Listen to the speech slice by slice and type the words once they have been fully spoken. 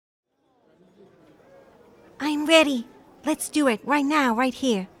I'm ready. Let's do it right now, right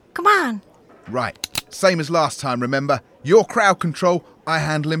here. Come on. Right. Same as last time, remember? You're crowd control, I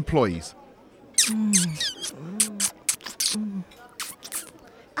handle employees.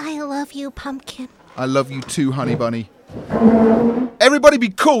 I love you, Pumpkin. I love you too, Honey Bunny. Everybody be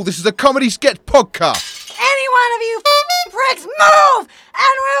cool, this is a comedy sketch podcast. Any one of you pricks move,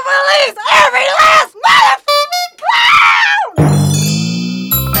 and we'll release every last motherfucking clown!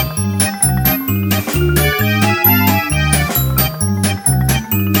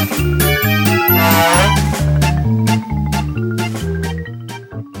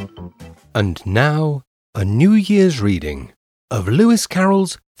 And now, a New Year's reading of Lewis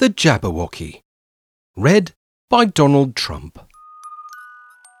Carroll's The Jabberwocky, read by Donald Trump.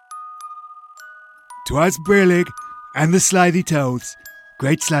 'Twas Brillig and the slithy toves,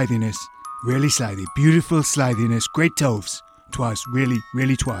 great slithiness, really slithy, beautiful slithiness, great toves. 'Twas, really,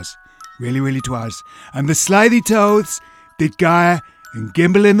 really 'twas, really, really 'twas. And the slithy toves did gyre and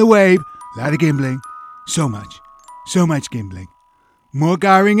gimble in the wave, lot of gimbling, so much gimbling. More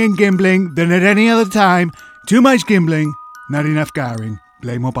gyring and gimbling than at any other time. Too much gimbling, not enough gyring.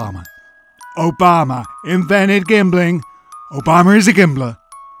 Blame Obama. Obama invented gimbling. Obama is a gimbler.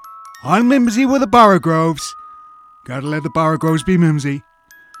 On Mimsy were the Borogroves. Gotta let the Borogroves be Mimsy.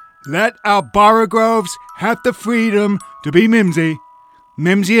 Let our Borogroves have the freedom to be Mimsy.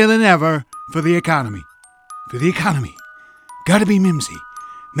 Mimsier than ever for the economy. For the economy. Gotta be Mimsy.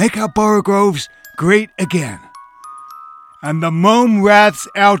 Make our Borogroves great again. And the Mome Raths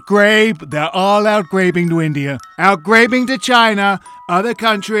outgrabe, they're all outgrabing to India. Outgrabing to China, other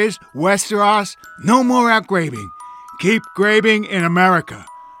countries, Westeros, no more outgrabing. Keep grabing in America.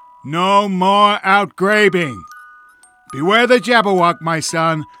 No more outgrabing. Beware the Jabberwock, my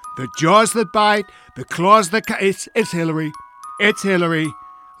son. The jaws that bite, the claws that it's Hillary. It's Hillary.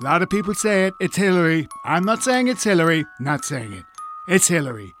 A lot of people say it. It's Hillary. I'm not saying it's Hillary. Not saying it. It's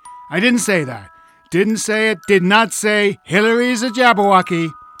Hillary. I didn't say that. Didn't say it. Did not say Hillary's a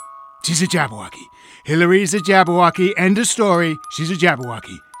Jabberwocky. She's a Jabberwocky. Hillary's a Jabberwocky. End of story. She's a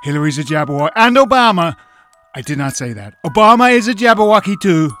Jabberwocky. Hillary's a Jabberwocky. And Obama. I did not say that. Obama is a Jabberwocky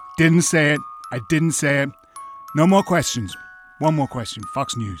too. Didn't say it. I didn't say it. No more questions. One more question.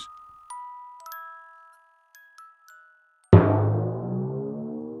 Fox News.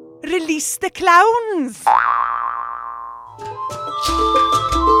 Release the clowns!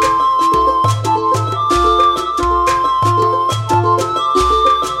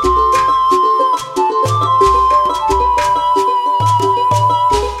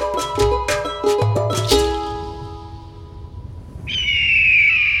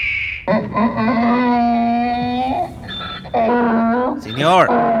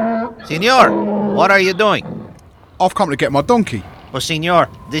 Senor, what are you doing? I've come to get my donkey. Well, senor,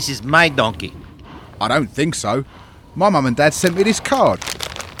 this is my donkey. I don't think so. My mum and dad sent me this card.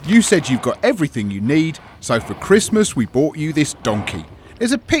 You said you've got everything you need, so for Christmas we bought you this donkey.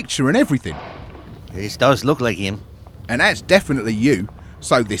 There's a picture and everything. This does look like him. And that's definitely you,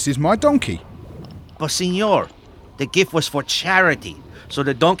 so this is my donkey. But senor, the gift was for charity, so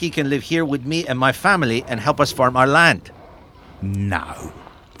the donkey can live here with me and my family and help us farm our land. No,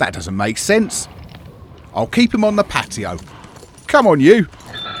 that doesn't make sense. I'll keep him on the patio. Come on, you.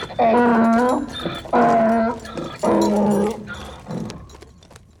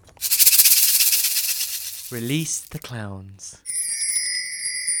 Release the clowns.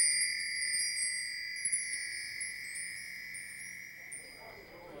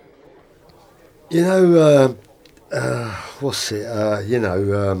 You know, what's it?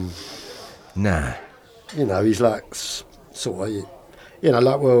 Nah. You know, he's like, sort of, you know,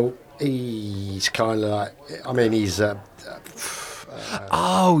 like, well, he's kind of like, I mean, he's...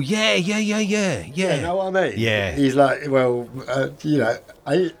 Oh, yeah. You know what I mean? Yeah. He's like, well, you know,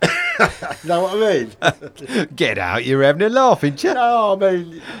 you know what I mean? Get out, you're having a laugh, ain't you? No, I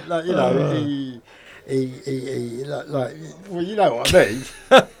mean, like, you know, he like, well, you know what I mean?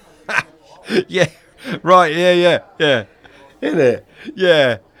 Yeah, right, yeah. Isn't it?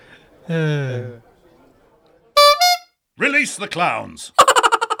 Yeah. Release the clowns.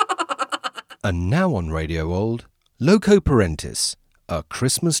 And now on Radio Old, Loco Parentis, a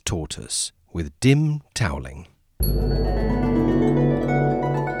Christmas tortoise with dim toweling.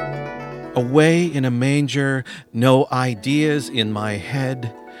 Away in a manger, no ideas in my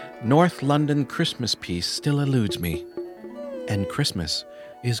head, North London Christmas piece still eludes me, and Christmas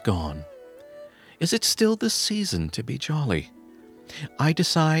is gone. Is it still the season to be jolly? I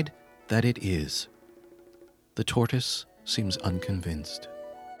decide that it is. The tortoise seems unconvinced.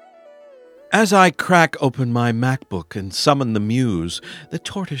 As I crack open my MacBook and summon the muse, the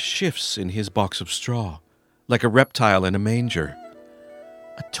tortoise shifts in his box of straw, like a reptile in a manger.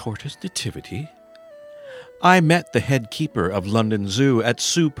 A tortoise nativity? I met the head keeper of London Zoo at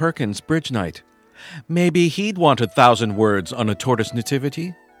Sue Perkins' bridge night. Maybe he'd want 1,000 words on a tortoise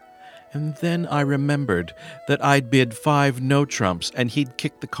nativity? And then I remembered that I'd bid 5 no trumps and he'd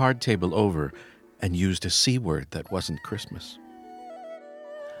kicked the card table over and used a C word that wasn't Christmas.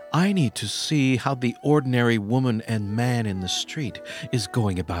 I need to see how the ordinary woman and man in the street is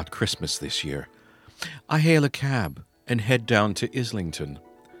going about Christmas this year. I hail a cab and head down to Islington.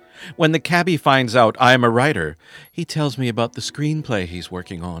 When the cabbie finds out I'm a writer, he tells me about the screenplay he's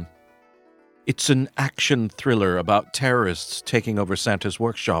working on. It's an action thriller about terrorists taking over Santa's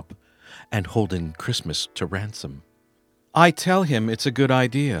workshop and holding Christmas to ransom. I tell him it's a good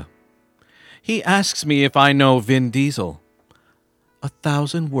idea. He asks me if I know Vin Diesel.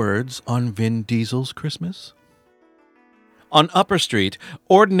 1,000 words on Vin Diesel's Christmas? On Upper Street,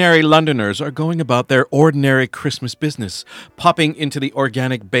 ordinary Londoners are going about their ordinary Christmas business, popping into the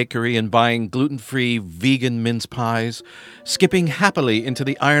organic bakery and buying gluten-free vegan mince pies, skipping happily into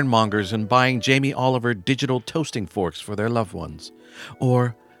the ironmongers and buying Jamie Oliver digital toasting forks for their loved ones,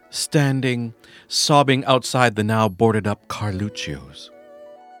 or standing, sobbing outside the now boarded-up Carluccio's.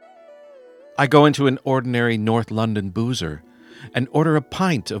 I go into an ordinary North London boozer and order a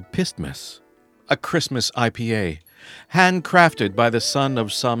pint of Pistmas, a Christmas IPA, handcrafted by the son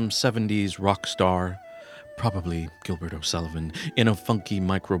of some 70s rock star, probably Gilbert O'Sullivan, in a funky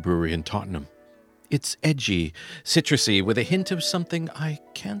microbrewery in Tottenham. It's edgy, citrusy, with a hint of something I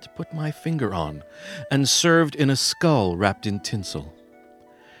can't put my finger on, and served in a skull wrapped in tinsel.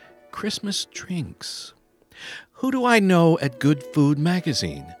 Christmas drinks. Who do I know at Good Food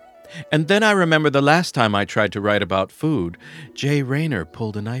magazine? And then I remember the last time I tried to write about food, Jay Rayner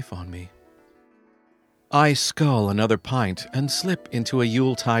pulled a knife on me. I scull another pint and slip into a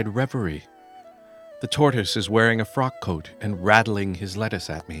Yuletide reverie. The tortoise is wearing a frock coat and rattling his lettuce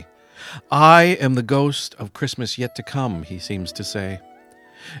at me. I am the ghost of Christmas yet to come, he seems to say.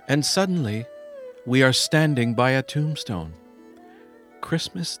 And suddenly, we are standing by a tombstone.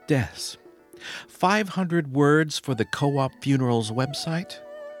 Christmas deaths. 500 words for the Co-op Funerals website?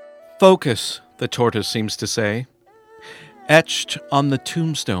 Focus, the tortoise seems to say. Etched on the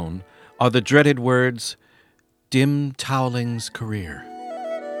tombstone are the dreaded words, Dim Towling's career.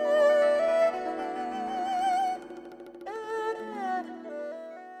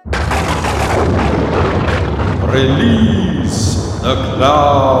 Release the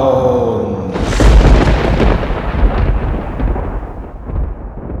clowns!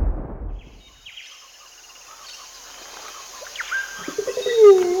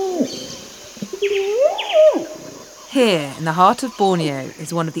 Here, in the heart of Borneo,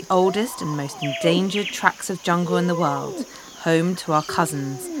 is one of the oldest and most endangered tracts of jungle in the world, home to our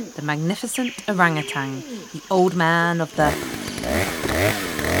cousins, the magnificent orangutan, the old man of the...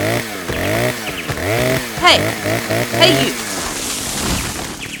 Hey, you!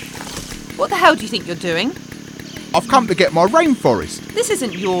 What the hell do you think you're doing? I've come to get my rainforest. This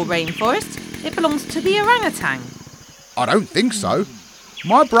isn't your rainforest. It belongs to the orangutan. I don't think so.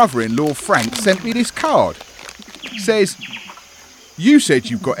 My brother-in-law Frank sent me this card. Says, you said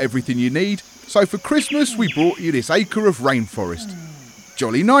you've got everything you need, so for Christmas we brought you this acre of rainforest.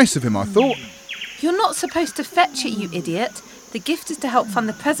 Jolly nice of him, I thought. You're not supposed to fetch it, you idiot. The gift is to help fund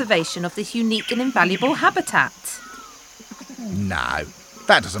the preservation of this unique and invaluable habitat. No,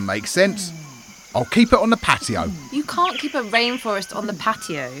 that doesn't make sense. I'll keep it on the patio. You can't keep a rainforest on the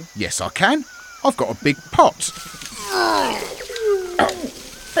patio. Yes, I can. I've got a big pot.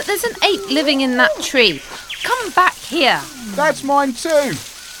 But there's an ape living in that tree. Come back here. That's mine too.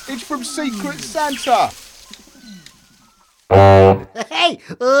 It's from Secret Santa. Hey,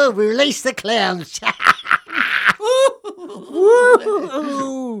 release the clowns.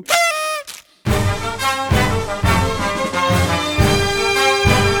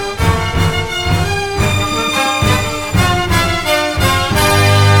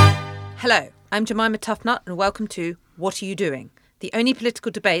 Hello, I'm Jemima Tuffnut and welcome to What Are You Doing? The only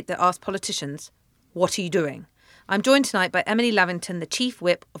political debate that asks politicians, what are you doing? I'm joined tonight by Emily Lavington, the Chief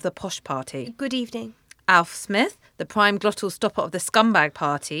Whip of the Posh Party. Good evening. Alf Smith, the prime glottal stopper of the Scumbag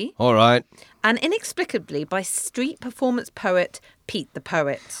Party. All right. And inexplicably by street performance poet Pete the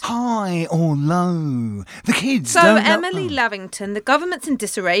Poet. Hi or low. The kids So, don't know- Emily Lavington, the government's in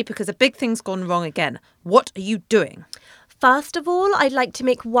disarray because a big thing's gone wrong again. What are you doing? First of all, I'd like to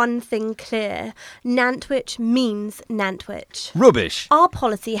make one thing clear. Nantwich means Nantwich. Rubbish. Our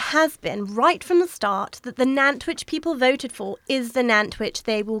policy has been, right from the start, that the Nantwich people voted for is the Nantwich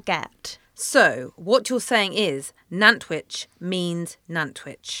they will get. So, what you're saying is Nantwich means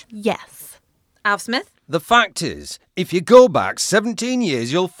Nantwich. Yes. Alf Smith? The fact is, if you go back 17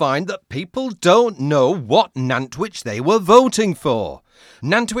 years, you'll find that people don't know what Nantwich they were voting for.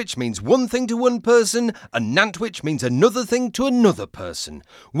 Nantwich means one thing to one person, and Nantwich means another thing to another person.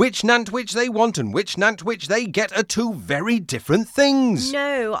 Which Nantwich they want and which Nantwich they get are two very different things.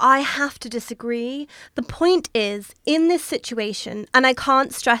 No, I have to disagree. The point is, in this situation, and I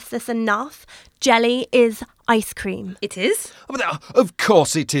can't stress this enough, jelly is ice cream. It is? Of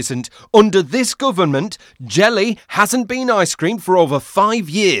course it isn't. Under this government, jelly hasn't been ice cream for over 5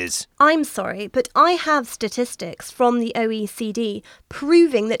 years. I'm sorry, but I have statistics from the OECD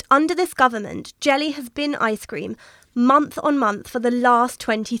proving that under this government, jelly has been ice cream month on month for the last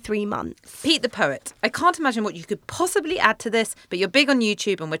 23 months. Pete the Poet, I can't imagine what you could possibly add to this, but you're big on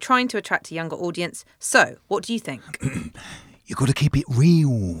YouTube and we're trying to attract a younger audience. So, what do you think? You got to keep it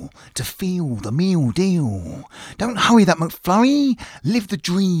real to feel the meal deal. Don't hurry that McFlurry. Live the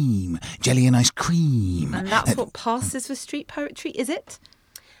dream. Jelly and ice cream. And that's what passes for street poetry, is it?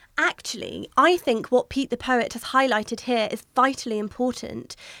 Actually, I think what Pete the Poet has highlighted here is vitally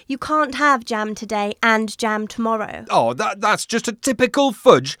important. You can't have jam today and jam tomorrow. Oh, that's just a typical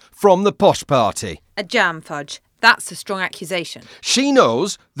fudge from the posh party. A jam fudge. That's a strong accusation. She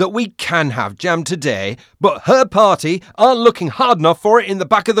knows that we can have jam today, but her party aren't looking hard enough for it in the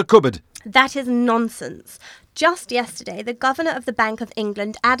back of the cupboard. That is nonsense. Just yesterday, the Governor of the Bank of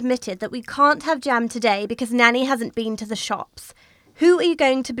England admitted that we can't have jam today because Nanny hasn't been to the shops. Who are you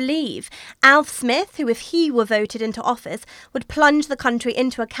going to believe? Alf Smith, who if he were voted into office, would plunge the country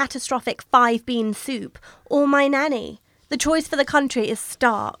into a catastrophic 5-bean soup, or my Nanny? The choice for the country is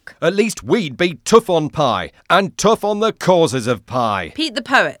stark. At least we'd be tough on pie, and tough on the causes of pie. Pete the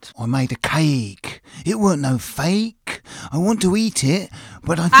Poet. I made a cake. It weren't no fake. I want to eat it,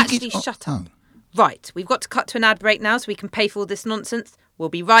 but I think Actually, shut up. Right, we've got to cut to an ad break now so we can pay for all this nonsense. We'll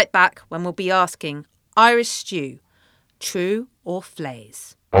be right back when we'll be asking Irish stew, true or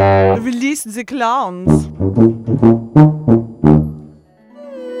flays? Release the clowns.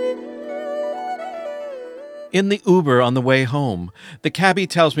 In the Uber on the way home, the cabbie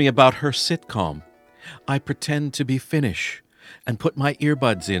tells me about her sitcom. I pretend to be Finnish and put my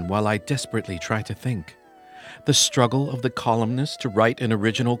earbuds in while I desperately try to think. The struggle of the columnist to write an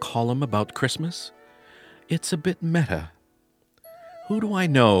original column about Christmas? It's a bit meta. Who do I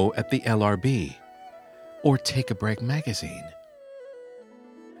know at the LRB? Or Take a Break magazine?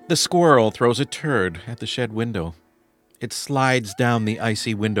 The squirrel throws a turd at the shed window. It slides down the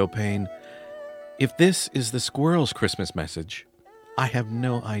icy window pane. If this is the squirrel's Christmas message, I have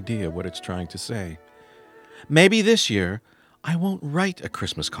no idea what it's trying to say. Maybe this year I won't write a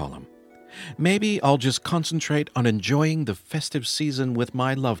Christmas column. Maybe I'll just concentrate on enjoying the festive season with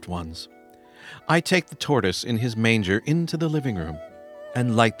my loved ones. I take the tortoise in his manger into the living room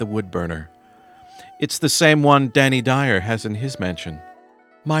and light the wood burner. It's the same one Danny Dyer has in his mansion.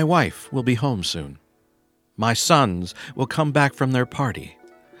 My wife will be home soon. My sons will come back from their party.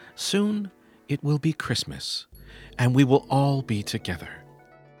 Soon it will be Christmas, and we will all be together.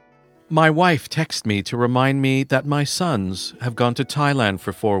 My wife texted me to remind me that my sons have gone to Thailand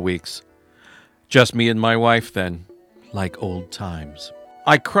for 4 weeks. Just me and my wife then, like old times.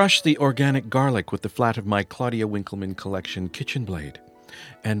 I crush the organic garlic with the flat of my Claudia Winkleman collection kitchen blade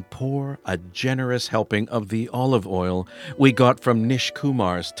and pour a generous helping of the olive oil we got from Nish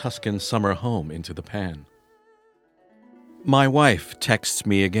Kumar's Tuscan summer home into the pan. My wife texts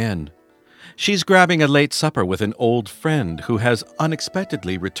me again. She's grabbing a late supper with an old friend who has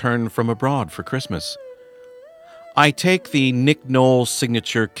unexpectedly returned from abroad for Christmas. I take the Nick Knowles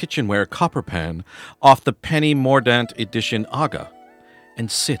signature kitchenware copper pan off the Penny Mordaunt edition Aga and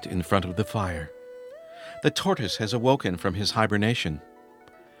sit in front of the fire. The tortoise has awoken from his hibernation.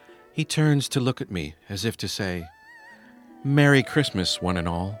 He turns to look at me as if to say, "Merry Christmas, one and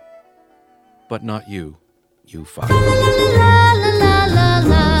all. But not you, you fuck." La, la, la, la,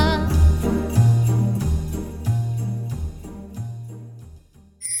 la.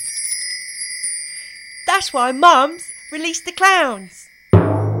 That's why Mum's released the clowns.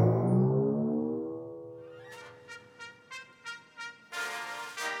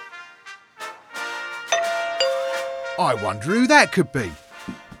 I wonder who that could be.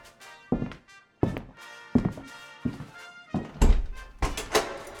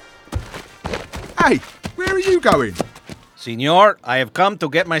 Hey, where are you going? Senor, I have come to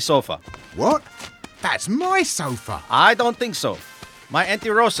get my sofa. What? That's my sofa. I don't think so. My Auntie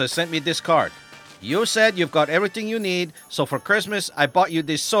Rosa sent me this card. You said you've got everything you need, so for Christmas I bought you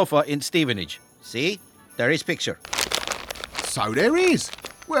this sofa in Stevenage. See? There is picture. So there is.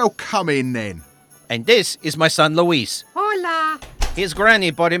 Well, come in then. And this is my son Luis. Hola. His granny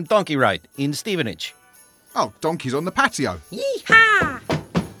bought him donkey ride in Stevenage. Oh, Donkey's on the patio. Yee-haw!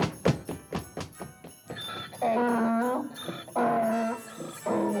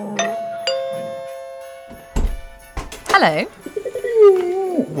 Hello.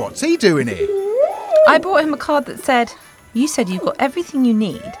 What's he doing here? I bought him a card that said, "You said you've got everything you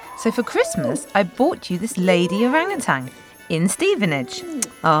need, so for Christmas I bought you this lady orangutan in Stevenage."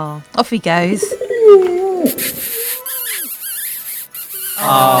 Oh, off he goes.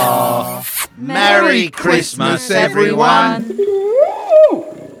 Oh, Merry Christmas, everyone!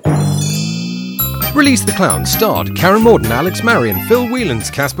 Release the Clown starred Karen Morden, Alex Marion, Phil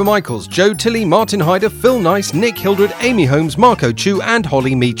Whelans, Casper Michaels, Joe Tilley, Martin Hyder, Phil Nice, Nick Hildred, Amy Holmes, Marco Chu and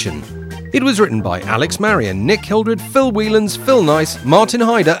Holly Meechan. It was written by Alex Marion, Nick Hildred, Phil Whelans, Phil Nice, Martin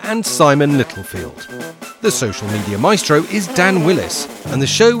Hyder and Simon Littlefield. The social media maestro is Dan Willis, and the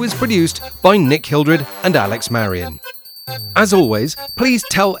show was produced by Nick Hildred and Alex Marion. As always, please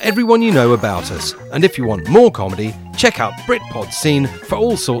tell everyone you know about us, and if you want more comedy, check out Britpod Scene for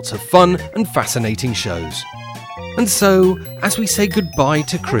all sorts of fun and fascinating shows. And so, as we say goodbye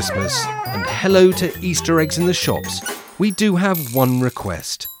to Christmas and hello to Easter eggs in the shops, we do have one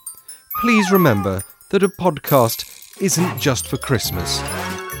request. Please remember that a podcast isn't just for Christmas.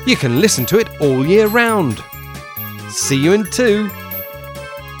 You can listen to it all year round. See you in 2.